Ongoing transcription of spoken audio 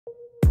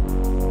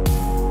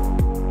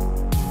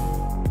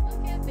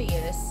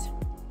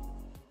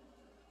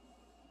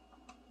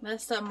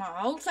Messed up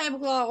my old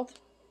tablecloth.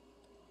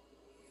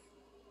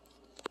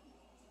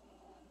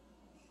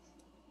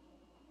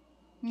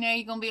 Now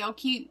you're gonna be all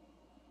cute.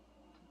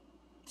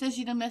 Since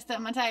you done messed up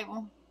my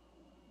table.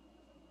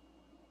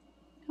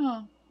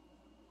 Huh.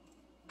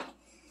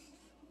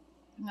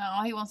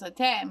 No, he wants to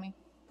attack me.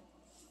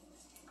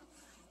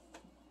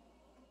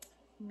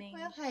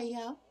 Well, hey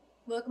y'all.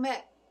 Welcome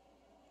back.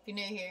 If you're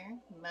new here,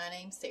 my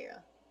name's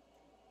Tarah.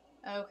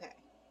 Okay.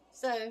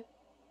 So,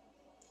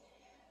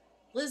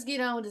 let's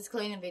get on with this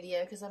cleaning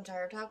video because I'm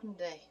tired of talking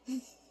today.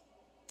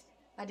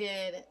 I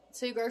did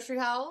 2 grocery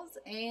hauls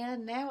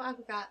and now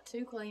I've got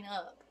to clean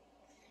up.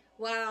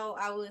 While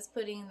I was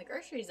putting the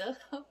groceries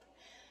up,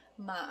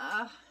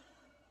 my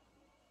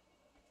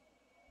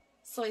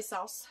soy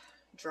sauce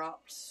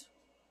dropped.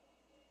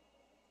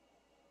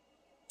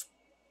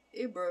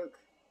 It broke.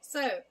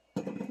 So,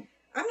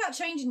 I'm not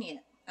changing it.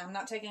 I'm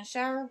not taking a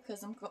shower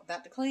because I'm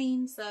about to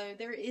clean, so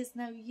there is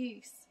no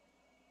use.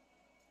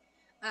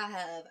 I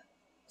have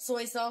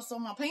soy sauce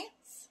on my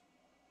pants,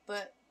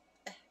 but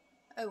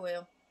oh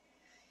well.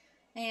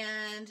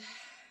 And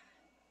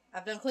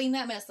I've done cleaned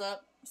that mess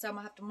up, so I'm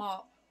gonna have to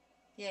mop.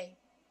 Yay.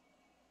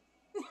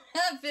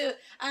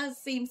 I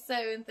seem so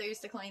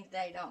enthused to clean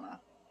today, don't I?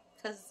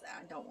 Because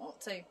I don't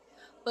want to,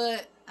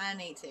 but I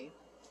need to.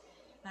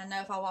 I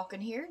know if I walk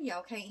in here,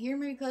 y'all can't hear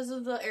me because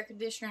of the air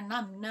conditioner, and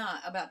I'm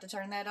not about to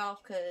turn that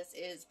off because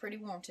it's pretty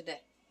warm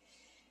today.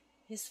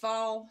 It's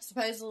fall,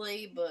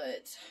 supposedly,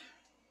 but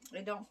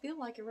it don't feel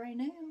like it right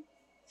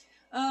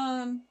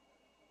now.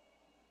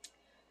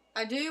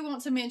 I do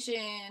want to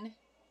mention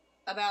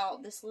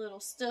about this little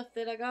stuff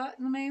that I got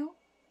in the mail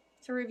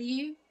to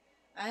review.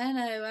 I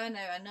know,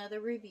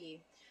 another review.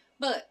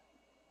 But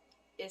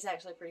it's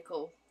actually pretty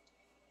cool.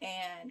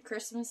 And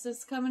Christmas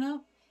is coming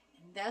up,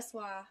 and that's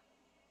why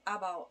I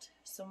bought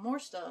some more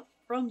stuff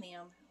from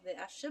them that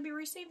I should be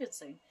receiving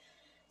soon.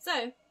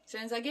 So, as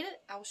soon as I get it,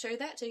 I will show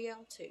that to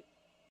y'all too.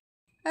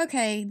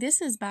 Okay,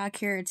 this is by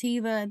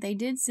Karativa. They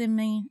did send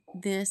me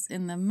this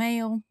in the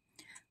mail.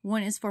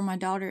 One is for my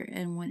daughter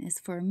and one is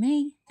for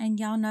me. And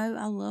y'all know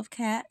I love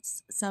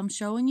cats. So I'm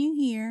showing you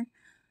here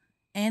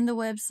and the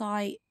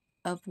website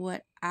of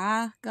what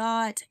I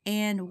got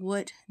and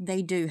what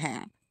they do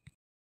have.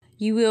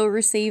 You will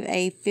receive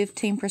a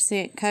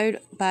 15% code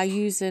by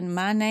using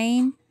my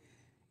name,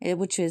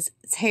 which is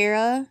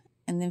Tarah,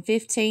 and then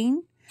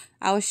 15.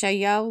 I will show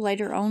y'all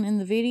later on in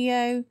the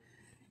video.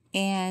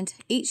 And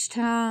each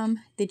time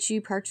that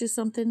you purchase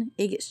something,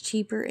 it gets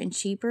cheaper and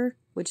cheaper,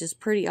 which is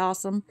pretty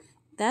awesome.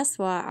 That's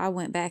why I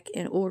went back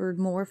and ordered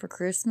more for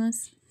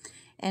Christmas.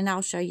 And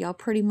I'll show y'all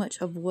pretty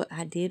much of what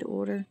I did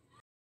order.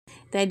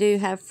 They do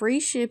have free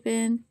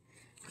shipping,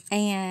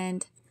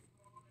 and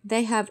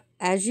they have,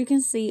 as you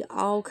can see,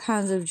 all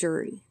kinds of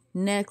jewelry.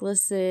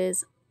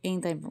 Necklaces,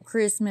 anything from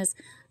Christmas,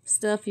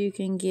 stuff you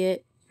can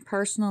get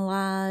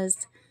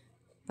personalized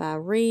by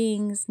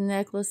rings,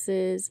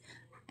 necklaces,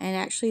 and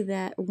actually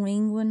that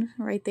wing one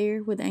right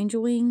there with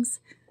angel wings.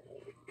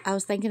 I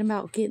was thinking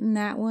about getting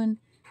that one,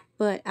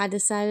 but I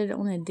decided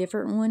on a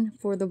different one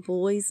for the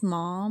boy's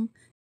mom.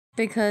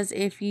 Because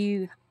if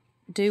you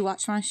do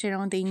watch my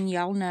channel, then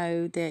y'all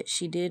know that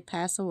she did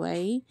pass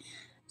away.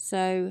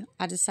 So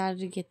I decided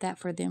to get that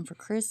for them for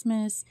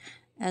Christmas,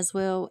 as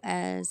well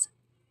as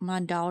my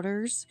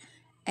daughter's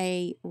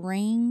a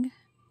ring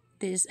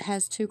that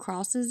has 2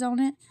 crosses on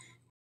it.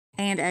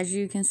 And as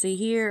you can see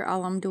here,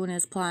 all I'm doing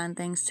is applying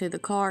things to the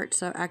cart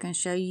so I can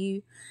show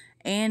you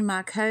and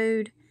my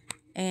code,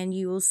 and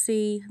you will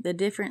see the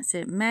difference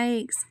it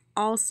makes.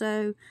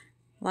 Also,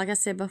 like I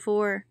said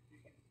before,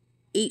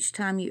 each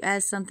time you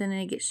add something,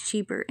 it gets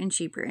cheaper and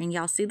cheaper. And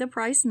y'all see the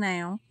price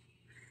now.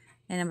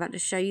 And I'm about to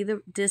show you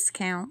the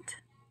discount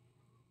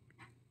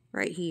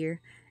right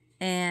here.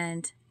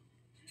 And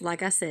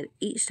like I said,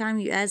 each time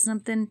you add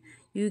something,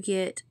 you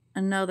get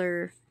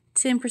another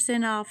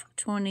 10% off,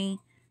 20,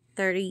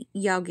 30.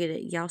 Y'all get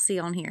it. Y'all see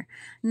on here.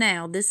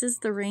 Now, this is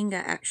the ring I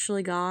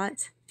actually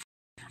got.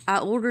 I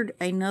ordered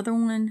another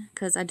one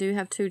because I do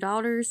have 2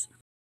 daughters.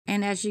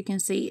 And as you can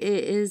see,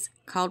 it is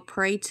called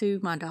Pray to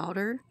My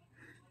Daughter.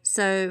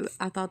 So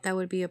I thought that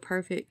would be a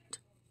perfect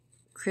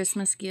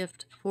Christmas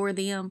gift for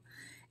them.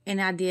 And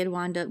I did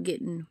wind up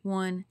getting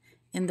one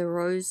in the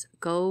rose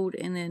gold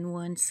and then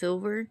one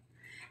silver.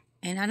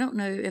 And I don't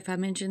know if I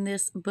mentioned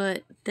this,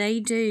 but they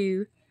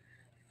do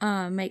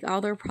make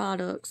all their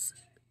products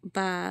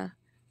by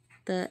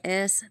the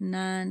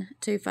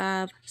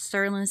S925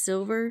 sterling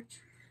silver.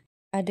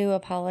 I do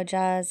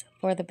apologize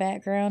for the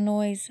background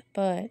noise,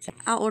 but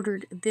I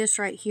ordered this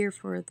right here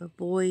for the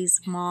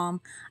boy's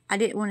mom. I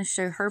didn't want to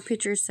show her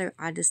picture, so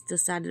I just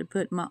decided to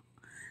put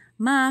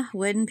my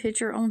wedding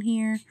picture on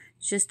here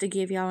just to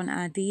give y'all an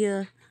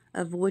idea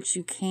of what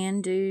you can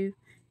do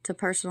to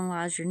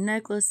personalize your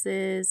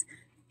necklaces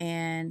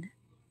and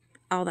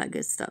all that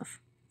good stuff.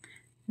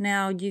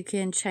 Now you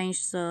can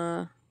change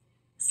the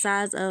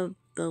size of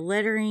the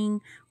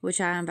lettering,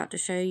 which I am about to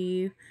show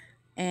you,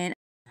 and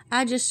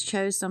I just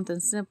chose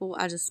something simple.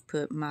 I just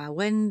put my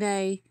wedding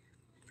day,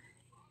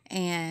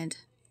 and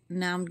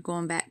now I'm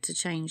going back to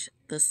change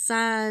the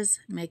size,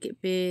 make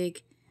it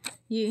big.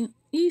 You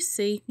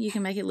see, you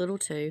can make it little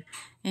too.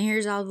 And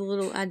here's all the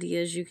little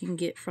ideas you can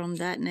get from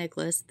that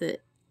necklace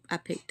that I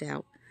picked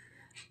out.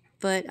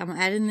 But I'm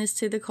adding this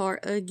to the cart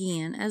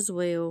again as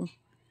well.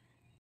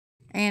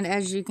 And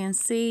as you can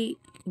see,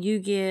 you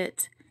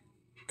get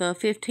the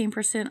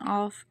 15%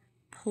 off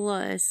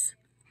plus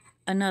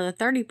another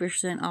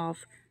 30%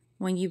 off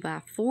when you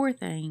buy 4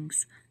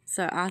 things.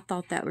 So I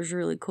thought that was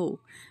really cool.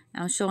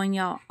 I'm showing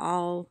y'all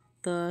all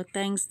the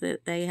things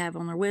that they have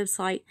on their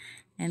website.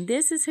 And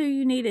this is who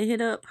you need to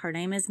hit up. Her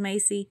name is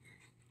Macy.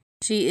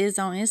 She is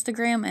on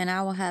Instagram, and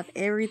I will have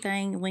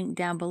everything linked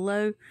down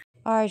below.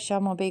 Alright, y'all,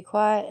 I'm gonna be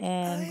quiet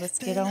and let's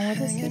get on with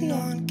this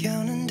video.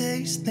 Counting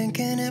days,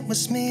 thinking it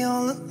was me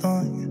all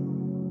along.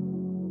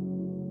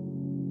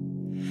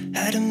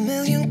 Had a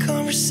million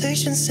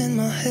conversations in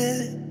my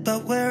head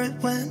about where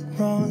it went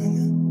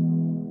wrong.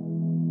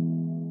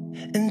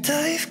 And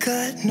I've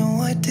got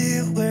no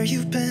idea where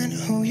you've been,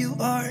 who you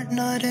are,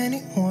 not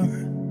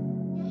anymore.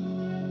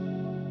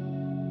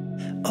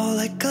 All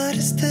I got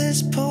is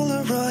this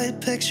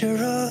Polaroid picture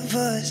of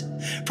us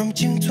from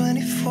June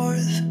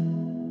 24th.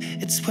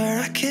 It's where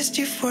I kissed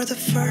you for the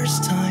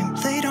first time,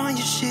 laid on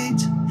your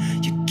sheets.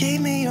 You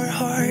gave me your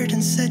heart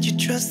and said you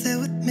trusted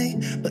with me,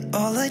 but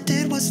all I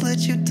did was let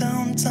you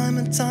down time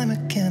and time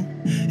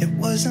again. It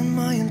wasn't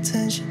my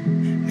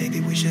intention, maybe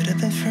we should have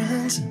been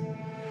friends.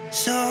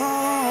 So,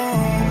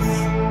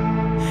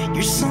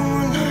 you're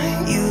someone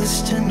I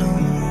used to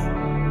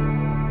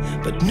know,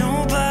 but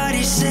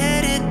nobody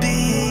said it'd be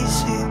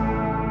easy.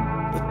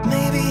 But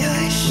maybe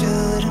I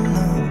should have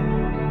known.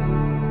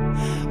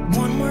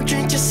 One more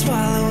drink, just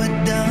swallow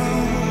it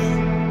down.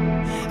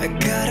 I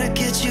gotta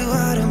get you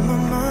out of my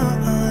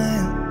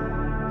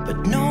mind.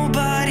 But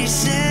nobody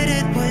said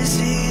it was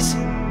easy.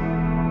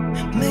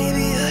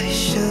 Maybe I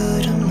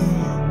should have known.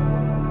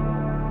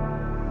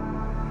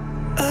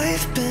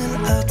 I've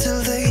been out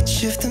till late,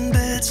 shifting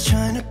beds,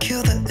 trying to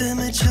kill the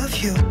image of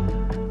you.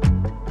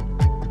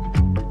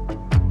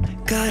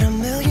 Got a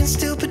million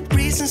stupid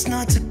reasons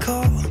not to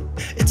call.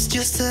 It's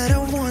just that I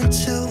want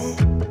to.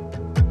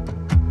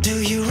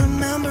 Do you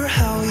remember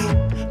how we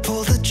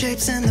pulled the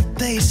drapes in the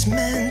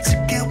basement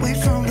to get away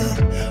from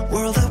the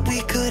world that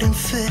we couldn't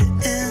fit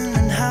in?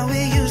 And how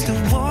we used to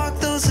walk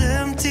those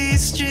empty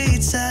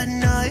streets at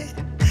night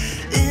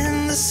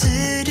in the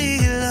city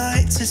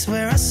lights is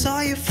where I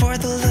saw you for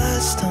the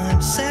last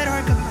time. Said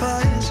our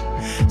goodbyes,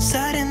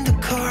 sat in the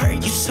car,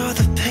 you saw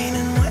the pain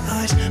in my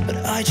eyes, but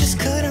I just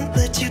couldn't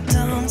let you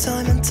down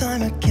time and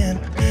time again.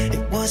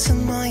 It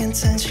wasn't my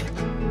intention,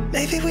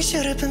 maybe we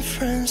should have been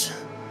friends.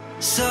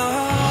 So,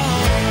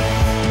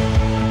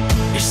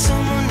 you're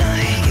someone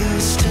I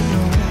used to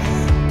know,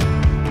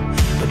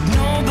 but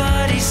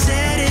nobody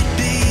said it'd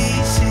be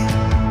easy.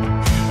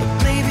 But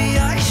maybe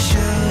I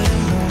should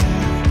have known.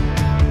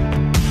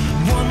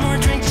 One more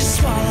drink to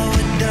swallow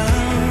it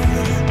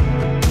down.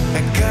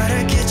 I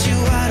gotta get you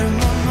out of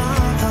my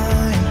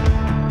mind.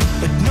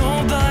 But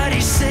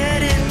nobody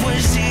said it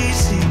was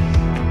easy.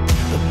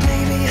 But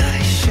maybe I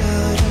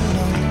should have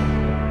known.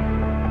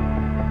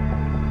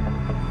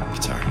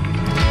 Guitar.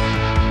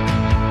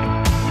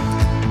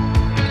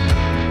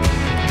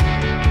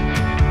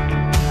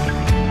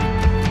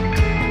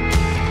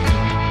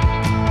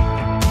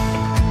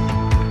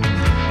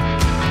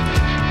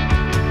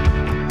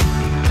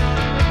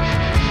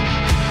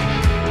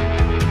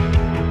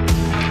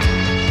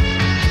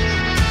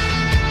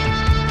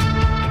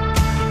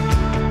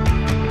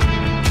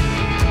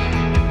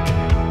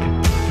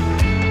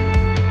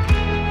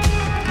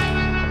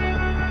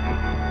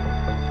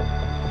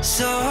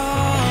 So,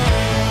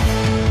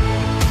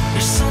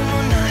 you're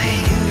someone I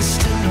used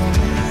to know,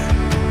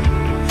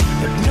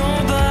 but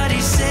nobody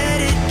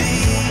said it'd be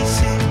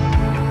easy.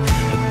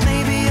 But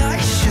maybe I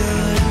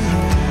should have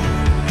known.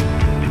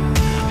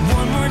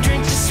 One more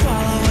drink to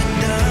swallow it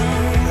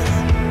down.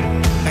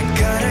 I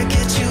gotta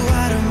get you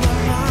out of my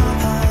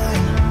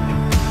mind.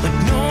 But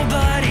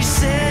nobody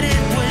said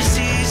it was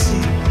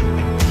easy.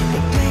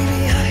 But maybe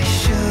I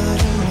should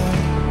have known.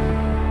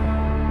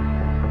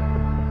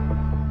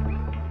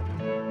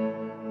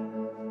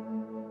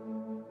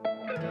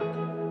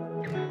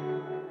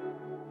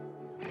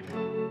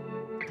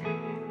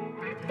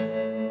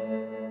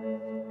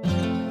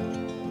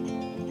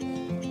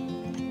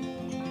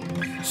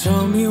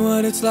 Show me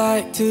what it's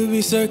like to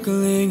be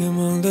circling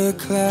among the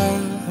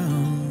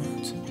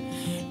clouds.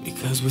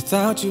 Because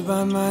without you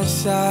by my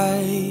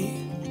side,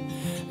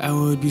 I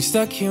would be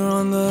stuck here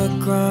on the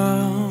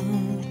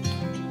ground.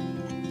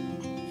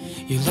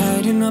 You're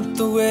lighting up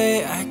the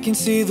way, I can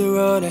see the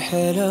road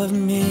ahead of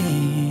me.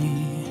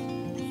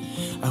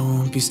 I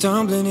won't be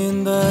stumbling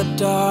in the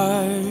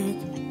dark.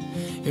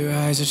 Your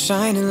eyes are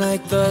shining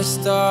like the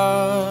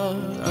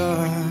stars.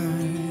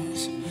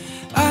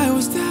 I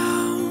was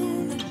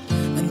down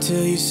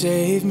until you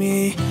saved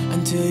me,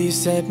 until you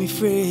set me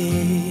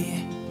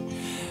free.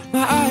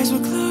 My eyes were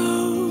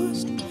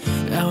closed,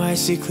 now I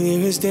see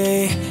clear as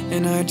day.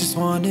 And I just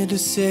wanted to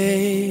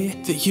say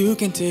that you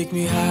can take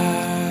me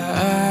high.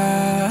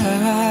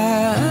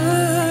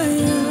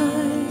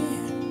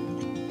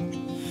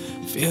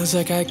 Feels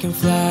like I can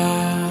fly.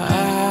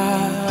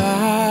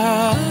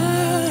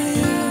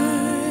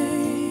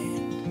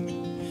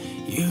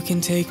 You can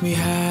take me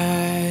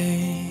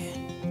high.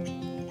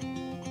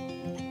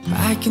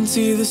 I can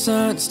see the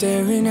sun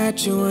staring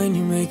at you when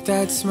you make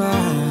that smile.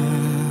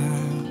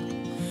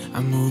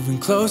 I'm moving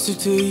closer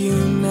to you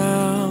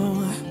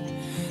now.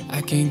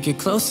 I can't get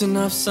close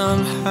enough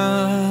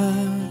somehow.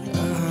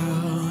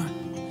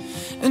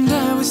 And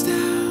I was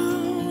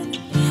down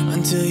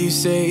until you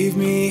saved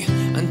me,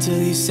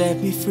 until you set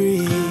me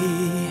free.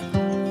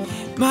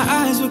 My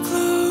eyes were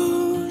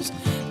closed,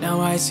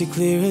 now I see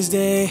clear as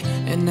day.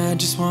 And I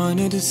just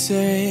wanted to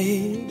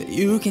say that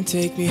you can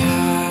take me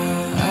high.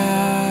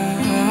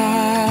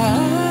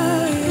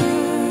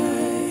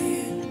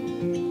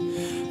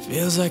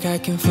 Feels like I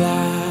can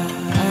fly.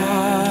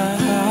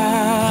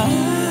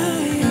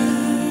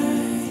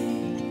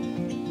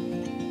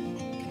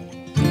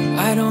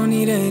 I don't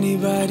need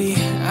anybody,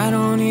 I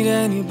don't need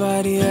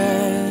anybody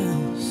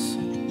else.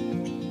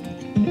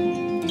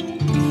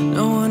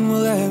 No one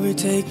will ever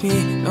take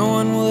me, no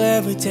one will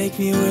ever take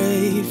me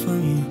away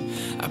from you.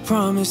 I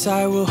promise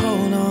I will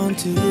hold on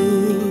to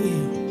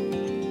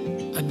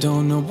you. I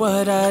don't know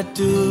what I'd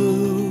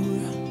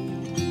do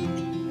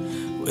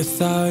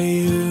without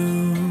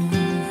you.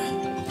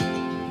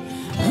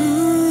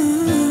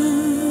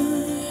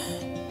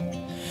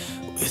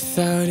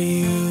 Without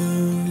you.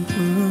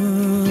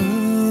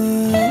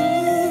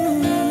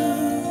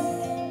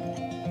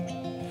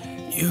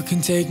 You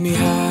can take me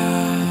high.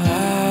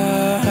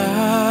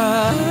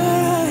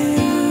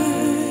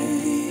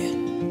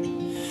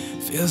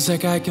 Feels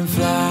like I can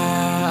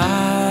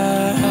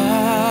fly.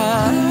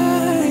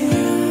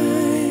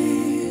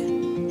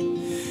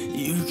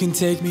 You can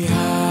take me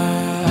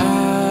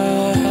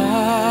high.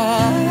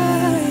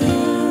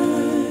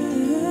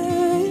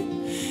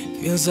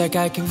 Feels like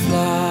I can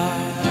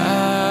fly.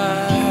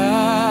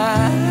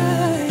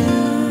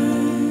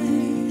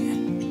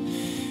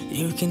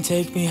 You can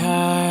take me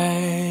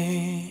high.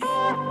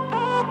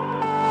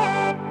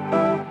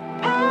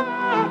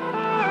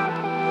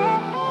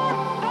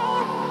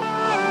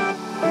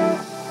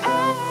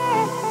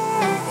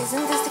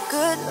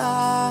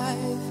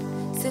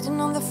 Sitting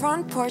on the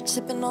front porch,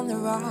 sipping on the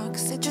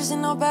rocks. Citrus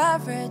in our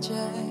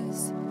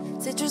beverages,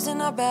 citrus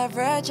in our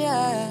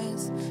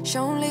beverages.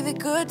 Show only the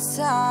good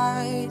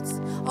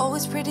sides.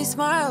 Always pretty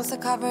smiles are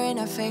covering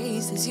our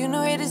faces. You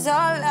know it is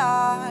all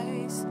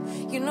lies.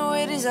 You know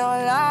it is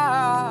all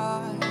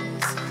lies.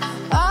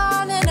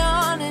 On and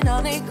on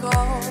it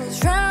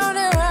goes, round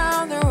and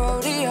round the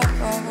rodeo.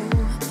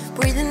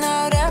 Breathing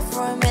out air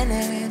for a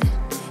minute,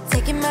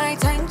 taking my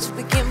time to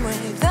begin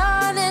with.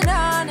 On and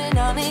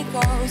on it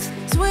goes,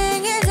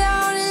 swinging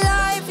down in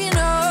life, you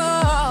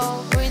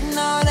know. Breathing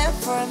out air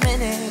for a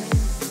minute,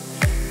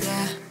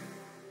 yeah.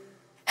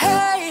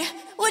 Hey,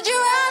 would you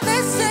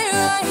rather stay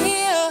right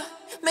here,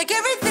 make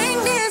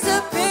everything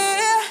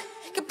disappear?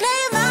 Keep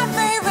playing my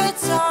favorite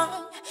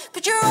song,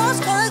 put your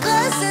rose-colored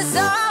glasses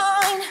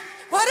on.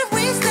 What if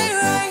we stay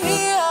right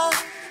here,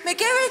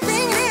 make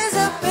everything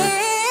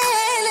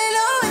disappear? Lay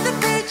low in the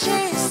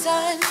beachy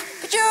sun,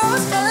 put your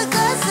rose-colored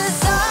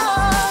glasses on.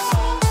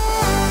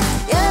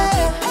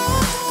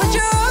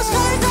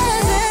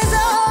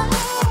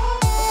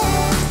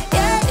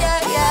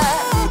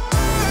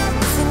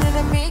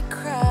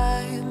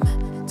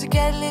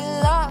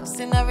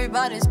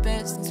 Everybody's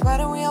business. Why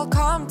don't we all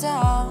calm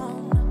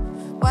down?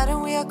 Why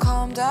don't we all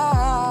calm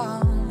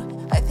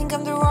down? I think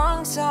I'm the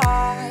wrong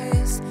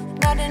size,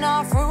 not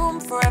enough room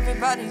for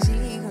everybody's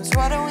egos.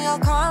 Why don't we all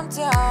calm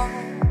down?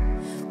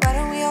 Why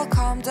don't we all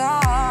calm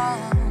down?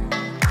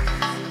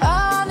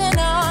 On and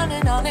on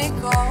it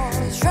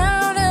goes,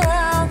 round and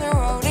round the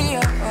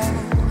rodeo.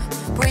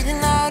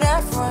 Breathing out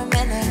air for a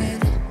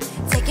minute,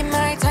 taking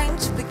my time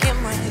to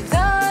begin with.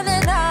 On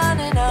and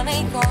on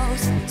it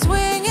goes,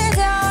 swinging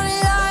down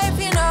in life,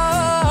 you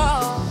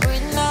know.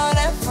 Breathing out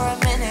air for a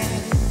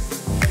minute,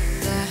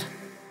 yeah.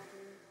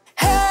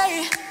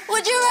 Hey,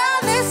 would you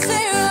rather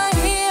stay right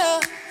here,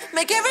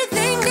 make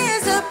everything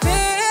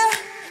disappear?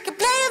 Keep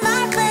playing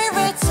my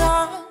favorite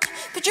song,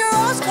 put your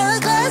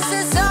rose-colored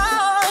glasses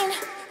on.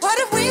 What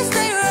if we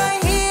stay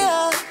right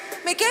here,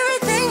 make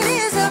everything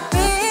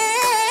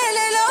disappear?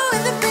 Lay low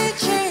in the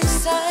beachy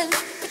sun,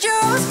 put your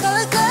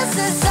rose-colored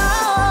glasses on.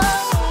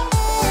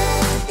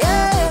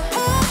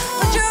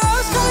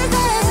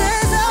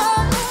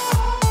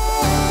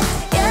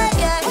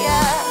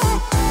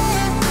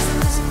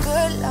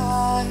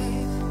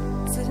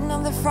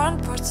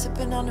 Front porch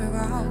sipping on the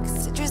rocks.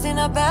 Citrus in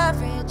our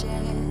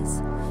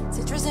beverages,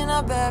 citrus in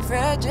our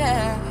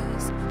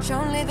beverages. Show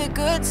only the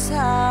good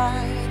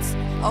sides.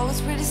 Always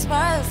pretty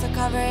smiles are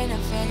covering our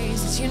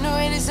faces. You know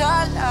it is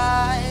all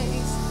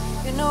lies.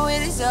 You know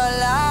it is all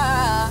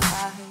lies.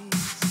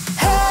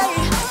 Hey,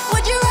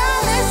 would you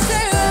rather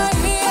stay right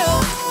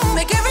here,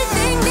 make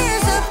everything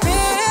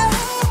disappear?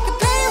 Keep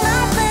playing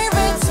my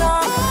favorite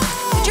song,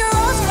 put your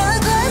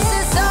rose-colored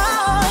glasses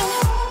on.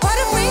 What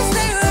if we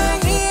stay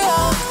right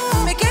here,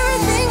 make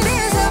everything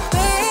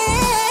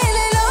disappear?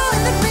 Lay low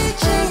in the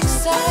beachy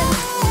sun,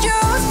 put your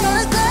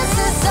rose-colored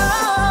glasses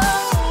on.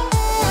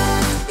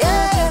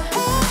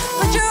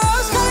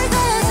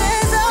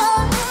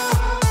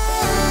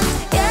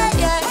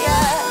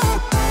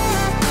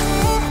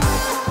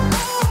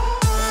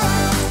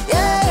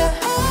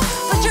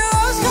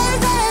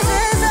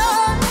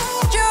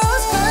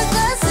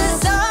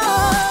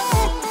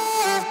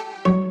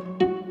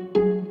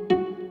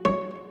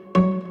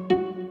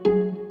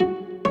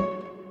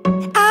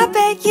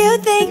 make you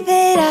think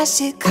that I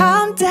should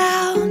calm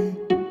down,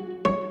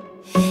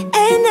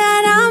 and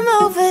that I'm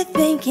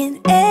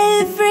overthinking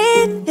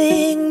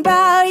everything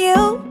about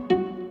you,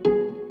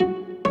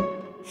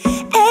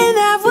 and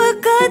that we're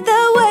good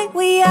the way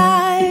we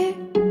are.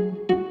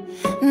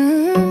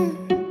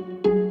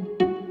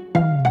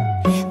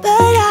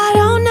 But I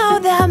don't know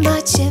that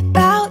much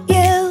about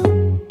you.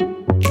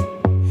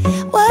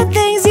 What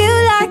things you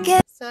like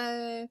it.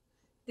 So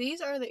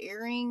these are the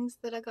earrings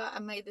that I got. I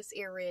made this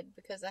ear red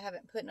because I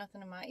haven't put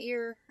nothing in my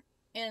ear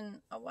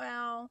in a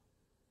while.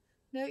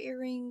 No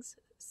earrings.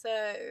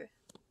 So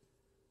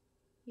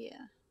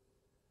yeah,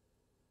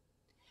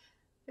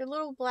 they're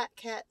little black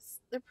cats.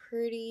 They're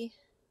pretty.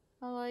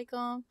 I like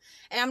them.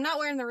 And I'm not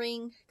wearing the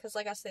ring because,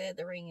 like I said,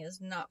 the ring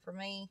is not for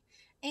me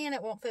and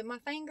it won't fit my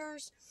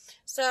fingers.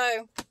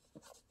 So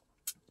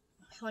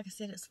like I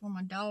said, it's for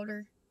my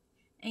daughter.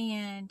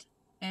 And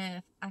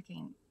if I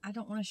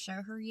don't want to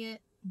show her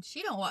yet.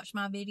 She don't watch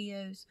my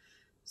videos,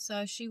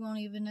 so she won't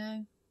even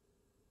know.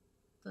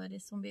 But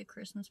it's gonna be a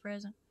Christmas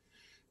present.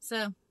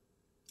 So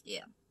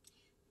yeah,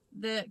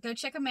 go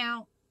check them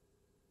out.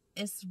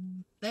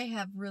 They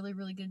have really,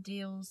 really good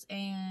deals,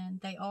 and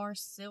they are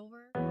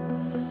silver.